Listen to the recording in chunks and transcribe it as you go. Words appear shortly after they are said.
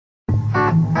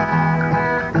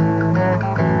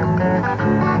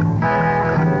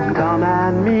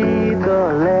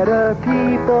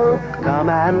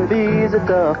and visit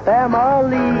the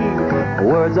family.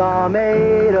 Words are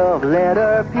made of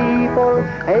letter people.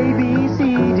 A, B,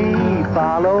 C, D,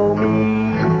 follow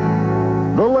me.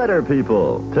 The Letter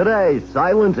People. Today,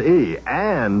 silent E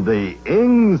and the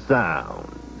ing sound.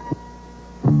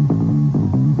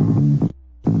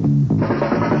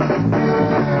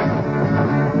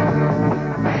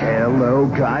 Hello,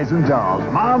 guys and dolls,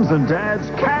 moms and dads,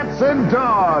 cats and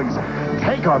dogs.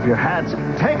 Take off your hats,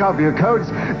 take off your coats,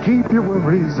 keep your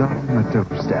worries on the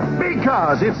doorstep.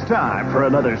 Because it's time for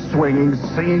another swinging,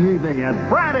 singing evening at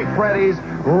Frantic Freddy's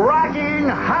Rocking,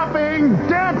 Hopping,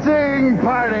 Dancing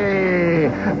Party.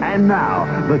 And now,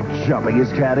 the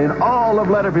jumpingest cat in all of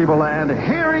Letter People Land.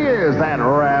 Here he is, that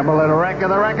ramblin' wreck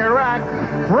of the wreck and rock,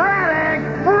 Frantic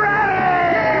Freddy!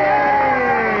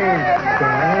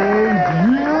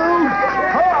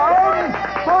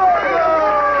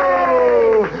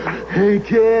 Hey,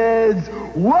 kids,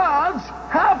 what's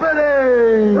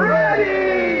happening?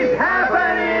 Freddy's happening!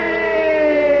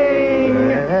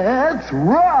 That's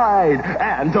right!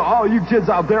 And to all you kids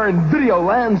out there in video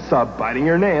land, stop biting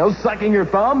your nails, sucking your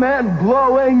thumb, and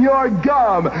blowing your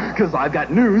gum. Because I've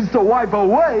got news to wipe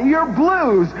away your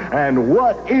blues. And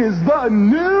what is the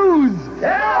news?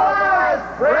 Tell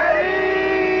us,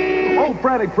 Freddy! Oh,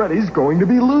 Frantic Freddy's going to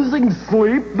be losing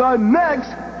sleep the next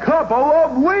couple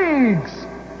of weeks.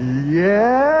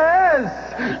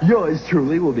 Yes! Yours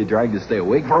truly will be trying to stay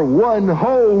awake for one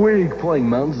whole week, playing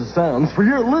mountains of sounds for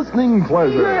your listening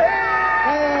pleasure.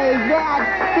 Hey, that's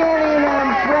silly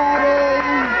one,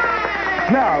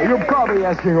 Freddy. Now, you're probably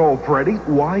asking old Freddy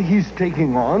why he's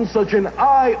taking on such an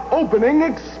eye-opening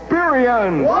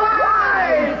experience.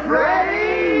 Why,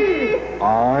 Freddy?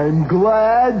 I'm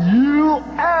glad you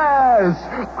asked.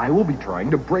 I will be trying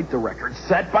to break the record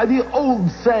set by the old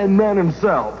Sandman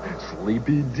himself,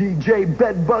 Sleepy DJ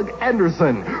Bedbug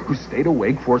Anderson, who stayed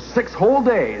awake for 6 whole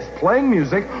days playing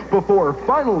music before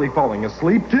finally falling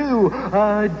asleep to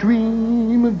I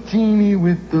Dream of Jeannie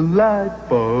with the light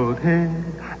bulb head.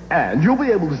 And you'll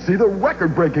be able to see the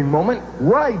record-breaking moment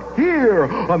right here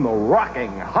on the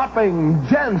Rocking, Hopping,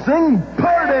 Dancing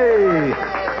Party.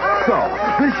 So,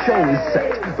 this show is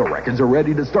set. The records are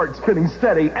ready to start spinning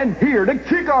steady, and here to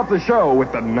kick off the show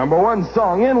with the #1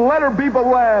 song in Letter People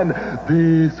Land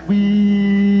this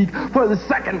week. For the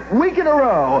second week in a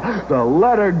row, the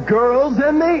Letter Girls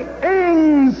and the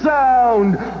Ing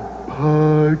Sound,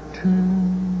 Part 2.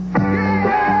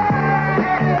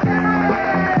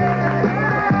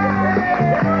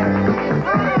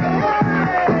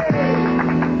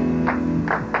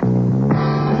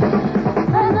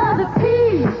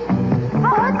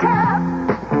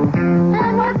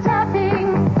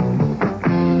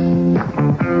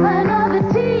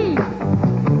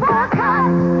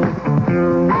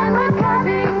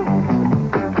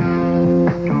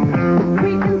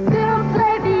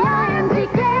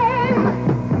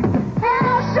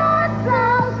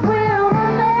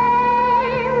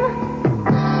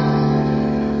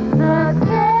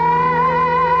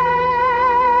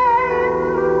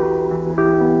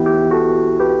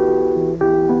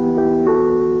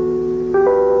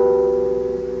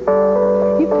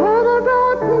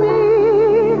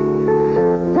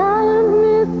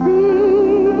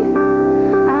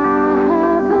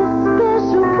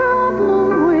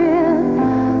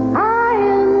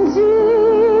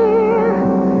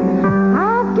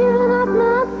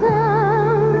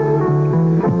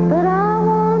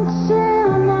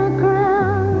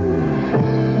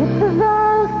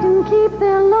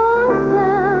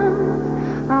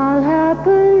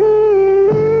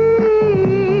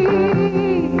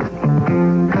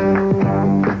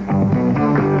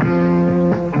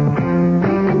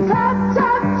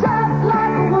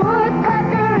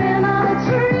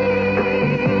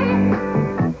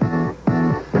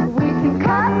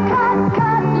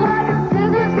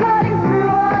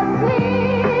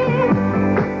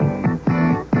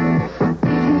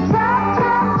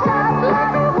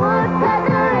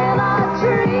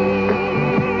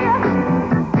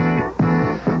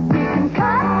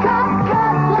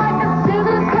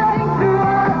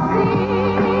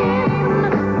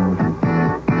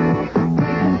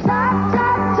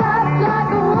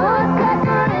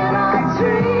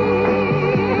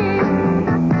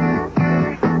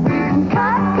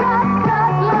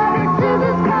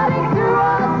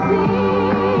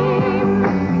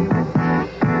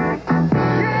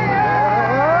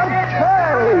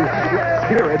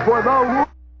 For the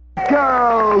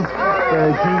girls.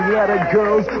 Thank you, Letter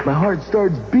Girls. My heart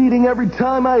starts beating every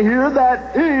time I hear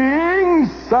that ing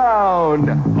sound.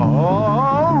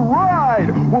 All right.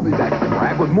 We'll be back to the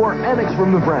track with more annex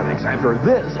from the Frantics after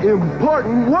this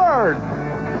important word.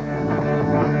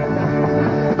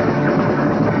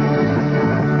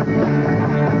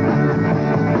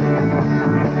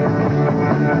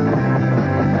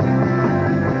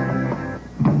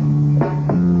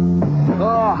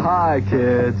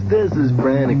 kids, this is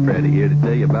Frantic Freddy here to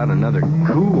tell you about another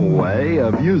cool way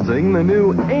of using the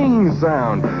new ing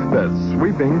sound that's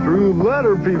sweeping through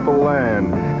letter people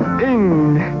land.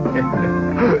 Ing.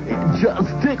 It just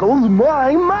tickles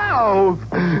my mouth.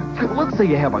 Let's say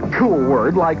you have a cool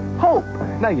word like hope.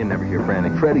 Now, you never hear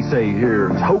Frantic Freddy say,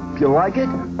 "Here's hope, you like it?"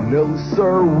 No,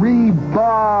 sirree,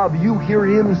 Bob. You hear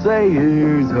him say,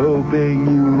 "Here's hoping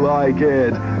you like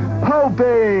it."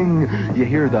 Hoping. You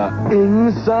hear the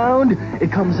ing sound?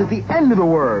 It comes at the end of the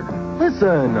word.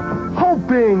 Listen.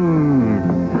 Hoping.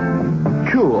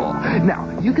 Cool. Now,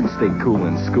 you can stay cool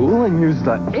in school and use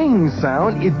the ing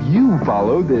sound if you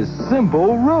follow this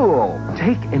simple rule.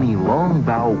 Take any long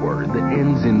vowel word that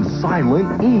ends in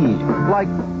silent E, like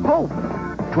hope.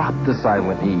 Drop the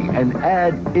silent E and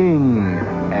add ing.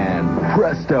 And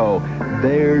presto,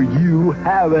 there you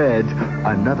have it.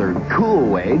 Another cool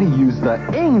way to use the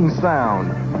ing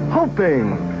sound.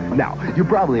 Hoping. Now, you're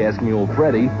probably asking old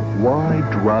Freddy, why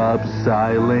drop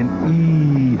silent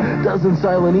E? Doesn't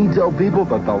silent E tell people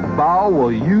that the vowel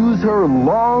will use her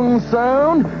long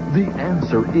sound? The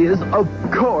answer is, of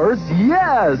course,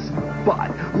 yes.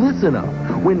 But listen up.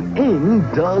 When ing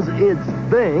does its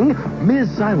thing, Ms.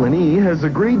 Silent E has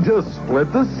agreed to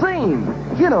split the scene.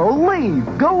 You know, leave,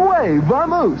 go away,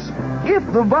 vamoose. If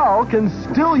the vowel can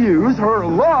still use her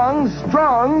long,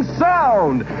 strong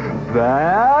sound.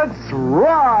 That's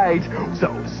right.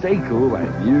 So stay cool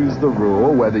and use the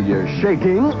rule whether you're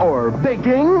shaking or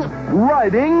baking,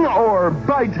 riding or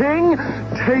biting,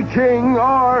 taking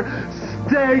or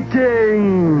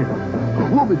staking.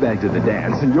 We'll be back to the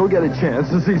dance, and you'll get a chance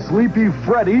to see Sleepy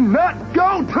Freddy not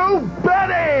go to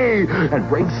Betty and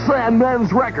break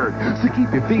Sandman's record. So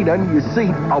keep your feet under your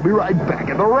seat. I'll be right back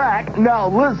at the rack. Now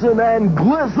listen and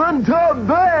glisten to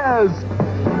this.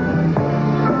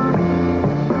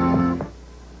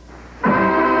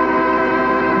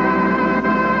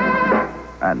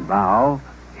 And now,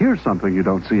 here's something you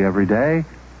don't see every day.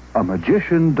 A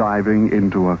magician diving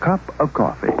into a cup of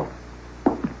coffee.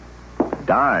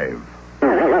 Dive.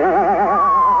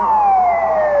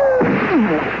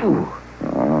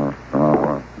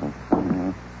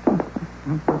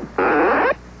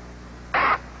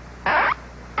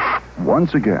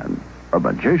 Once again, a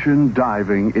magician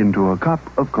diving into a cup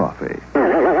of coffee.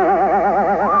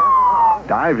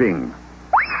 Diving.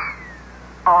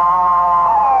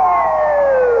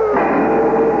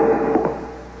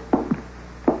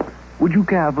 Would you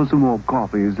care for some more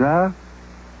coffee, sir?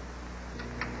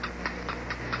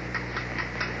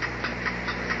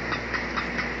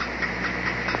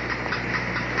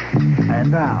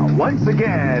 And now, once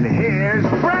again, here's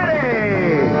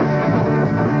Freddy!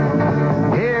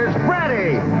 Here's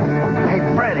Freddy! Hey,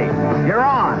 Freddy, you're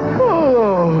on!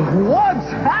 Oh, what's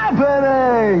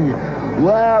happening?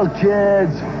 Well,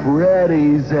 kids,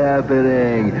 Freddy's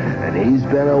happening. And he's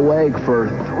been awake for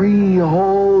 3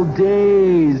 whole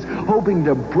days, hoping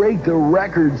to break the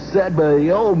record set by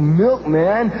the old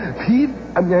milkman,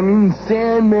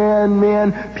 Sandman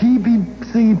Man,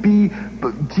 PPCP,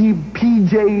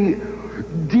 PJ...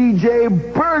 DJ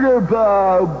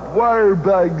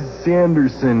Waterbug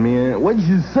Sanderson, man. What'd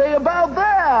you say about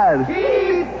that?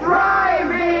 Keep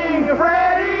driving,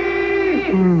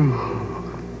 Freddy!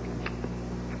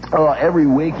 Oh, every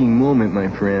waking moment, my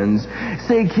friends.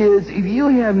 Say, kids, if you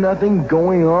have nothing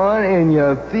going on and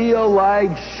you feel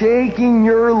like shaking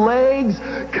your legs,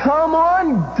 come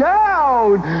on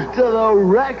down to the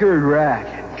record rack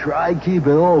and try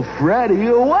keeping old Freddy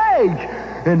awake.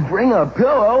 And bring a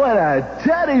pillow and a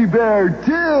teddy bear,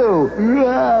 too.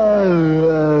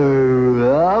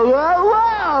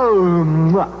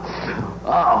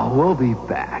 Oh, we'll be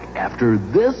back after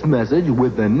this message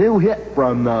with the new hit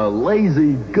from the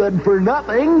Lazy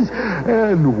Good-for-Nothings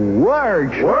and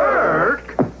work.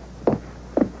 Work?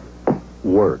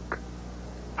 Work.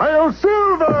 Hail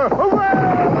Silver!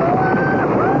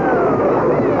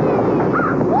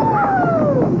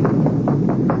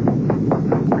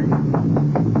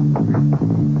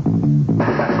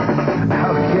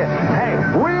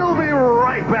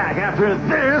 After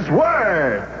this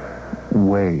word.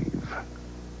 Wave.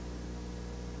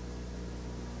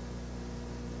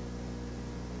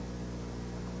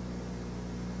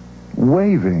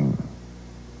 Waving.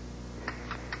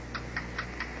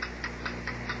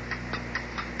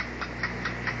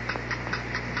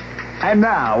 And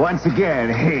now, once again,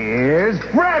 here's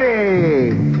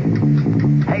Freddy.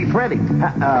 Hey, Freddy.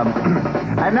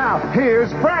 And now,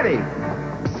 here's Freddy.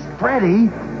 Freddy?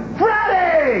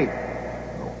 Freddy!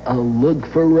 I'll look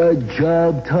for a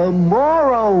job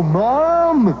tomorrow,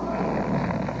 Mom.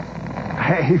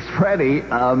 Hey, Freddy,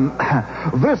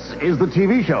 this is the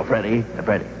TV show, Freddy.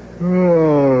 Freddy.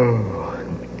 Oh,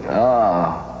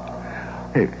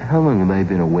 Hey, how long have I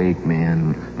been awake,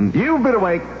 man? You've been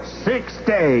awake 6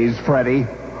 days, Freddy.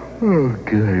 Oh,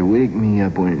 good. Wake me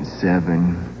up when it's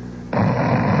 7.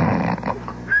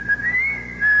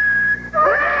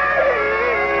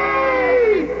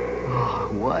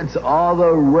 What's all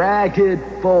the racket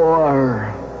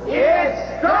for?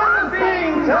 It's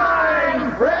stomping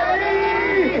time,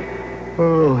 Freddy!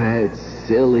 Oh, that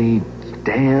silly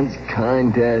dance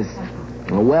contest.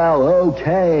 Well,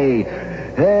 okay.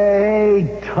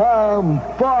 Hey, Tom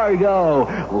Fargo,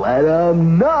 let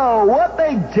them know what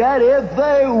they get if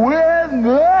they win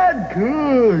that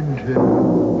good.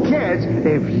 Kids,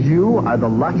 if you are the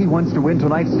lucky ones to win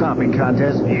tonight's stomping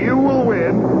contest, you will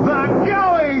win the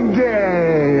Going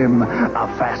Game! A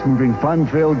fast-moving,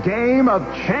 fun-filled game of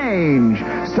change.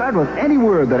 Start with any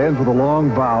word that ends with a long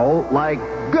vowel, like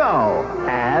go.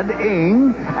 Add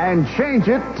ing and change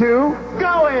it to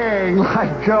going,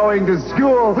 like going to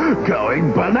school,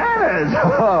 going bananas,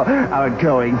 or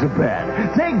going to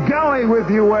bed. Take going with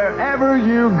you wherever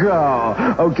you go.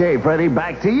 Okay, Freddy,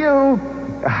 back to you.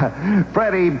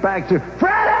 Freddy, back to...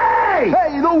 Freddy!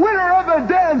 Hey, the winner of the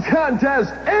dance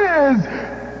contest is...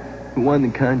 Who won the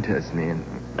contest, man?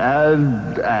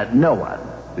 No one.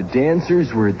 The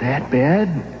dancers were that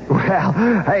bad? Well,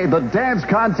 hey, the dance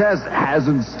contest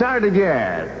hasn't started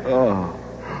yet. Oh,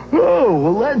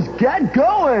 well, let's get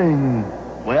going.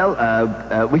 Well,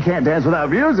 we can't dance without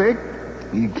music.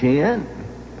 You can't?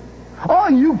 Oh,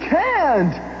 you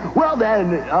can't? Well,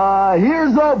 then,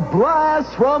 here's a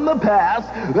blast from the past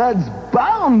that's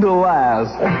bound to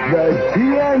last. The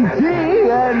TNT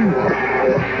and...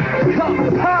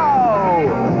 Kapow!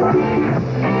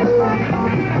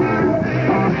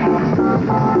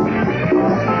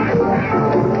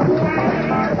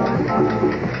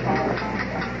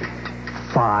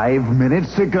 5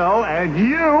 minutes to go, and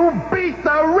you beat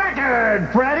the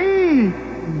record, Freddy!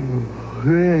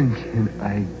 When can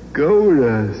I go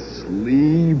to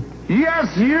sleep?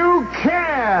 Yes, you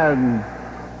can!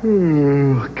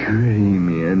 Oh, goody,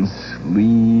 man.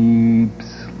 Sleep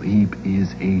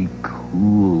is a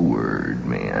cool word,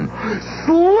 man.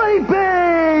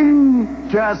 Sleeping!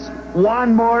 Just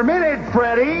 1 more minute,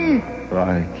 Freddy!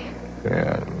 I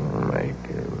can't make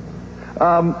it.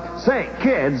 Say,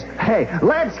 kids, hey,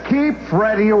 let's keep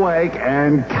Freddy awake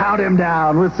and count him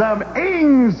down with some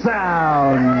ing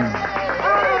sounds.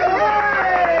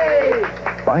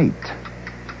 Bite.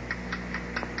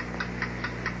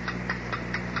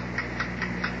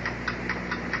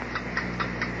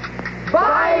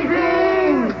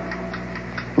 Biting!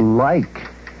 Like.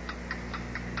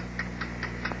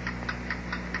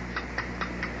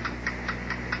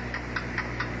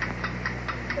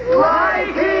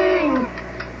 Liking!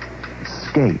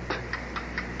 Skate.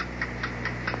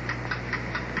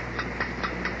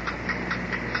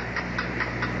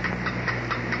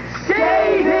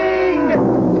 Skating!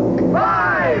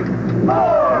 5,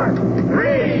 4,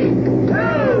 3, 2,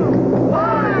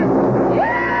 1.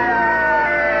 Yeah!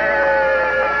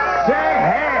 Say,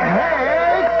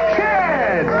 hey,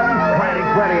 kids!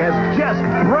 Freddy has just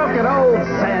broken old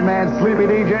Sandman Sleepy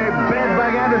DJ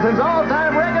Bedbug Anderson's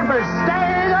all-time record for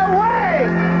staying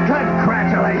awake!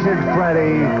 Congratulations,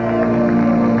 Freddy!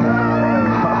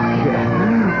 Okay,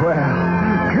 well,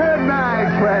 good night,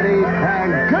 Freddy,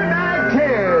 and good night,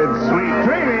 kids! Sweet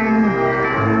dreaming!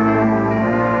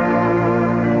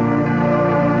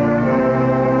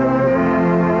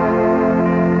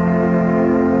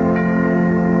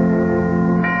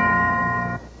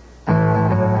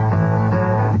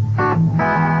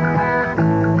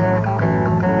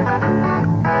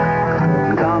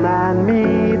 Come and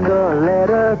meet the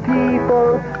letter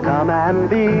people. Come and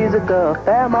visit the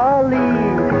family.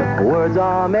 Words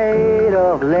are made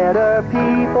of letter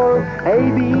people.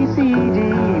 A, B, C, D,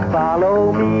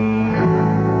 follow me.